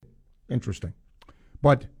Interesting.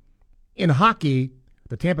 But in hockey,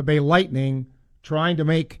 the Tampa Bay Lightning trying to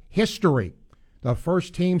make history. The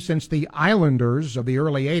first team since the Islanders of the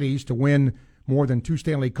early 80s to win more than 2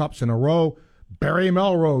 Stanley Cups in a row. Barry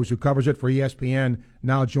Melrose, who covers it for ESPN,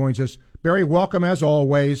 now joins us. Barry, welcome as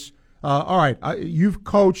always. All right, you've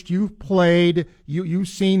coached, you've played, you've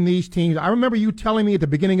seen these teams. I remember you telling me at the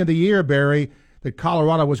beginning of the year, Barry, that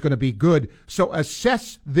Colorado was going to be good. So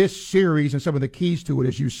assess this series and some of the keys to it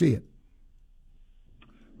as you see it.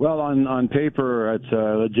 Well, on paper, it's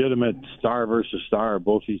a legitimate star versus star.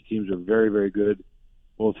 Both these teams are very, very good.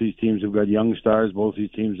 Both these teams have got young stars. Both these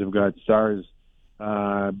teams have got stars,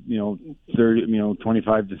 25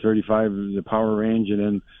 to 35 is the power range,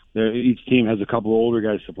 and then each team has a couple of older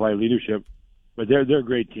guys supply leadership. But they're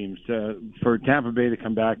great teams. For Tampa Bay to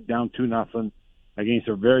come back down 2-0 against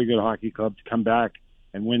a very good hockey club, to come back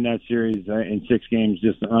and win that series in 6 games,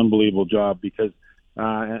 just an unbelievable job, because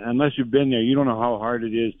unless you've been there, you don't know how hard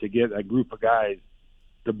it is to get a group of guys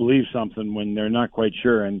to believe something when they're not quite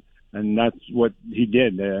sure, and that's what he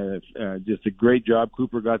did. Just a great job.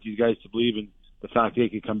 Cooper got these guys to believe in the fact they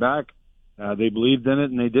could come back. They believed in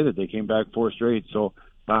it, and they did it. They came back 4 straight. So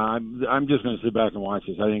I'm just going to sit back and watch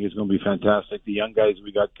this. I think it's going to be fantastic. The young guys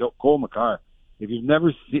we got, Cole Makar. If you've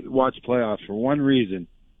never watched playoffs for one reason,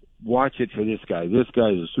 watch it for this guy. This guy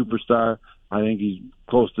is a superstar. I think he's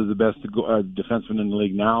close to the best defenseman in the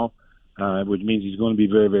league now, which means he's going to be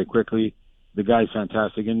very, very quickly. The guy's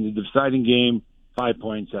fantastic. In the deciding game, 5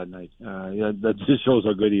 points that night. That just shows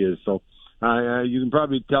how good he is. So you can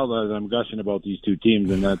probably tell that I'm gushing about these two teams,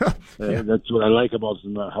 and that's what I like about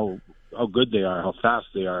them, how good they are, how fast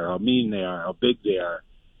they are, how mean they are, how big they are.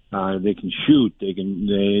 They can shoot. They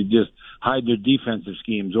just hide their defensive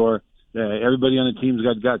schemes. Or everybody on the team's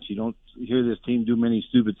got guts. You don't hear this team do many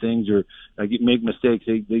stupid things or make mistakes.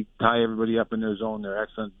 They tie everybody up in their zone. They're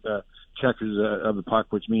excellent checkers of the puck,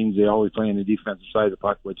 which means they always play on the defensive side of the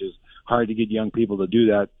puck, which is hard to get young people to do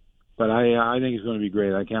that. But I think it's going to be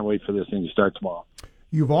great. I can't wait for this thing to start tomorrow.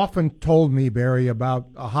 You've often told me, Barry, about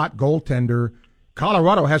a hot goaltender.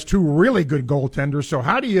 Colorado has 2 really good goaltenders. So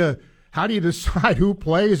how do you decide who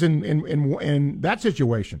plays in that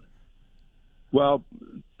situation? Well,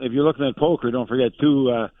 if you're looking at poker, don't forget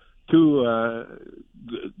two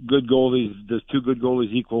good goalies. Does 2 good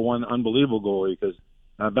goalies equal 1 unbelievable goalie? Because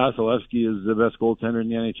Vasilevsky is the best goaltender in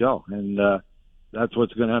the NHL, and that's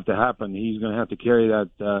what's going to have to happen. He's going to have to carry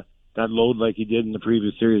that load like he did in the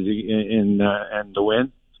previous series and the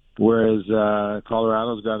win. Whereas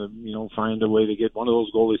Colorado's got to find a way to get one of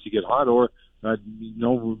those goalies to get hot, or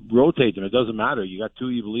rotate them. It doesn't matter. You got 2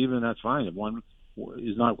 you believe in, that's fine. If one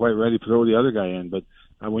is not quite ready, throw the other guy in. But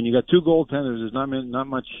when you got 2 goaltenders, there's not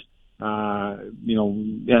much. And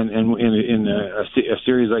in a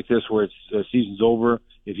series like this where it's season's over,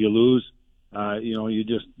 if you lose,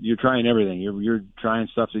 you're trying everything. You're trying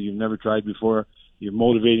stuff that you've never tried before. You're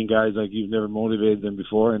motivating guys like you've never motivated them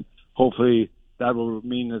before, and hopefully that will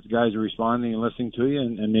mean that the guys are responding and listening to you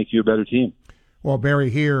and make you a better team. Well, Barry,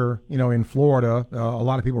 here, in Florida, a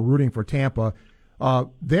lot of people rooting for Tampa.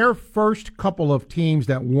 Their first couple of teams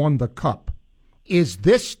that won the Cup, is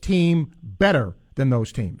this team better than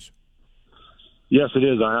those teams? Yes, it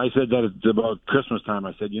is. I said that at about Christmas time.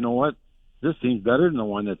 I said, you know what? This team's better than the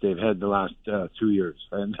one that they've had the last 2 years.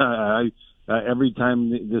 And every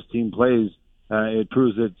time this team plays, it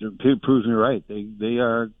proves me right. They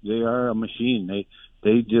are a machine.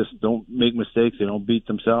 They just don't make mistakes. They don't beat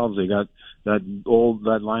themselves. They got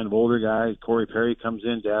that line of older guys. Corey Perry comes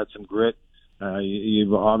in to add some grit.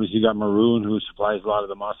 You've obviously got Maroon, who supplies a lot of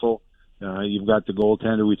the muscle. You've got the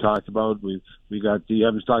goaltender we talked about. We got you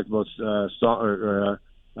haven't talked about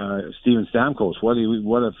Steven Stamkos.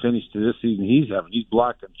 What a finish to this season he's having. He's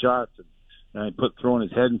blocking shots and throwing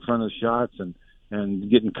his head in front of the shots and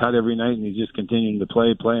getting cut every night, and he's just continuing to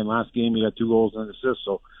play. And last game he got 2 goals and an assist.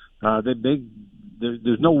 So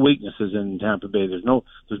there's no weaknesses in Tampa Bay. There's no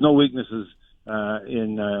weaknesses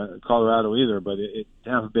in Colorado either. But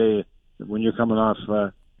Tampa Bay, when you're coming off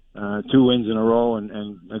 2 wins in a row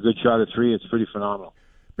and a good shot at 3, it's pretty phenomenal.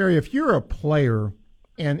 Barry, if you're a player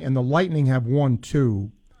and the Lightning have won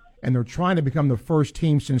 2, and they're trying to become the first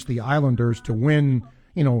team since the Islanders to win,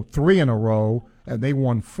 3 in a row, and they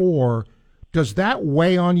won 4, does that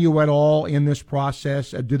weigh on you at all in this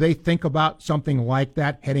process? Do they think about something like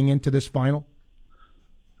that heading into this final?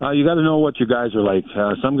 You got to know what your guys are like.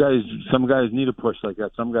 Some guys need a push like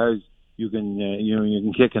that. Some guys you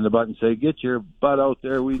can kick in the butt and say, "Get your butt out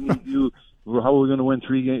there. We need you. How are we going to win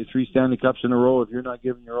 3 Stanley Cups in a row if you're not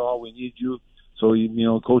giving your all? We need you." So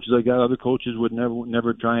coaches like that, other coaches would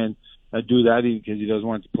never try and do that because he doesn't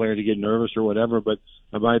want the player to get nervous or whatever. But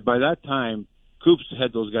By that time, Coop's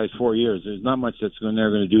had those guys 4 years. There's not much that's they're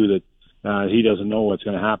going to do that he doesn't know what's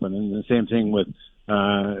going to happen. And the same thing with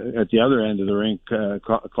at the other end of the rink.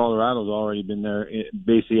 Colorado's already been there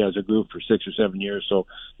basically as a group for 6 or 7 years, so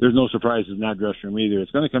there's no surprises in that dressing room either.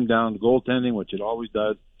 It's going to come down to goaltending, which it always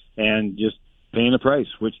does, and just paying a price.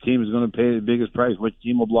 Which team is going to pay the biggest price? Which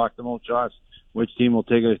team will block the most shots? Which team will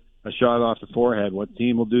take a shot off the forehead? What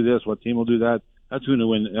team will do this? What team will do that? That's who's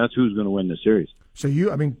going to win the series. So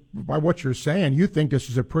by what you're saying, you think this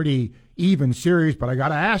is a pretty even series. But I got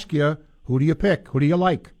to ask you, who do you pick? Who do you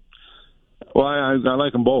like? Well, I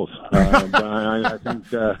like them both. But I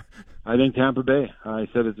think Tampa Bay. I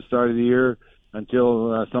said at the start of the year,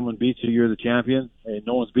 until someone beats you, you're the champion. And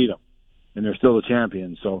no one's beat them, and they're still the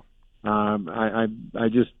champion. So I've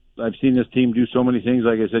seen this team do so many things.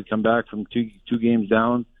 Like I said, come back from two games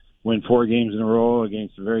down, win 4 games in a row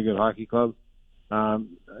against a very good hockey club.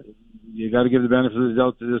 You got to give the benefit of the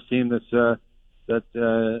doubt to this team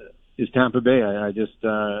that is Tampa Bay. I just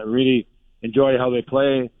really enjoy how they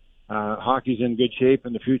play. Hockey's in good shape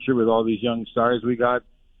in the future with all these young stars we got,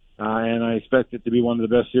 and I expect it to be one of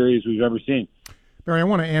the best series we've ever seen. Barry, I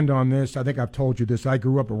want to end on this. I think I've told you this. I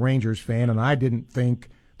grew up a Rangers fan, and I didn't think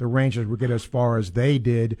the Rangers would get as far as they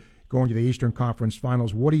did going to the Eastern Conference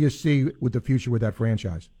Finals. What do you see with the future with that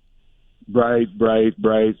franchise? Bright.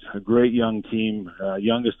 A great young team.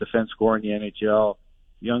 Youngest defense scorer in the NHL.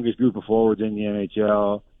 Youngest group of forwards in the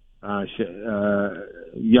NHL.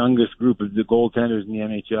 Youngest group of the goaltenders in the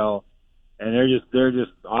NHL. And they're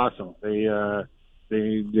just awesome. They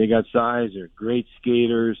got size. They're great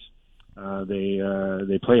skaters.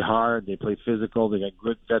 They play hard. They play physical. They got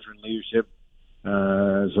good veteran leadership.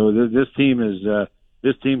 So this team's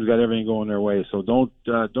got everything going their way. So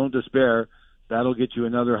don't despair. That'll get you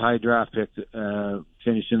another high draft pick,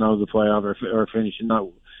 finishing out of the playoff or finishing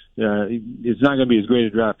out. It's not going to be as great a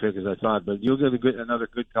draft pick as I thought, but you'll get another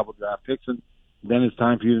good couple draft picks, and then it's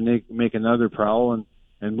time for you to make another prowl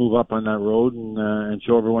and move up on that road and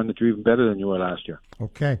show everyone that you're even better than you were last year.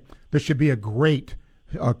 Okay, this should be a great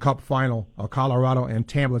Cup final, Colorado and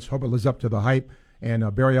Tampa. Let's hope it lives up to the hype.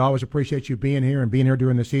 And Barry, I always appreciate you being here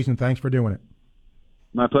during the season. Thanks for doing it.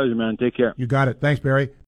 My pleasure, man. Take care. You got it. Thanks, Barry.